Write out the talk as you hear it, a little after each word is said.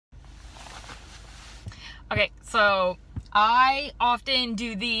Okay, so I often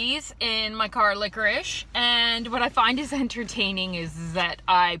do these in my car, licorice, and what I find is entertaining is that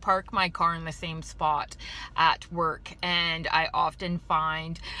I park my car in the same spot at work, and I often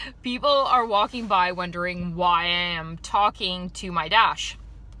find people are walking by wondering why I am talking to my dash.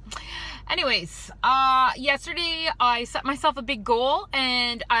 Anyways, yesterday I set myself a big goal,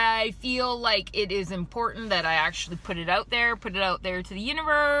 and I feel like it is important that I actually put it out there to the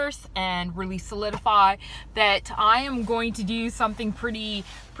universe, and really solidify that I am going to do something pretty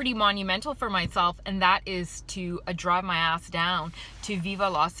monumental for myself, and that is to drive my ass down to Viva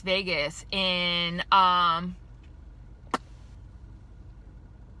Las Vegas in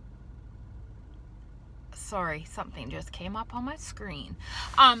sorry, something just came up on my screen.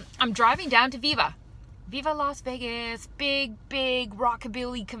 I'm driving down to Viva Las Vegas, big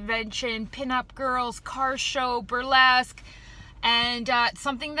Rockabilly convention, Pinup girls, car show, burlesque, and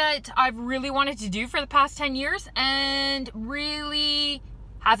something that I've really wanted to do for the past 10 years and really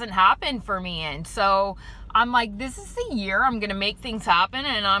hasn't happened for me. And so I'm like, this is the year I'm gonna make things happen,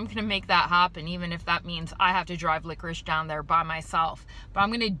 and I'm gonna make that happen, even if that means I have to drive licorice down there by myself. But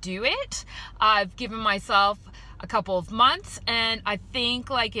I'm gonna do it. I've given myself a couple of months, and I think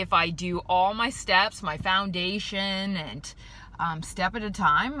like if I do all my steps, my foundation, and step at a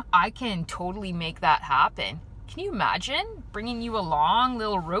time, I can totally make that happen. Can you imagine bringing you along,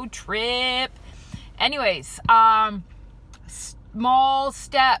 little road trip? Anyways, small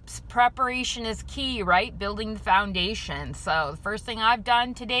steps, preparation is key, right? Building the foundation. So the first thing I've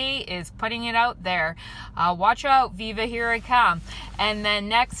done today is putting it out there. Watch out, Viva, here I come. And then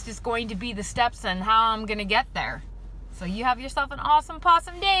next is going to be the steps and how I'm gonna get there. So you have yourself an awesome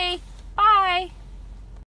possum day. Bye.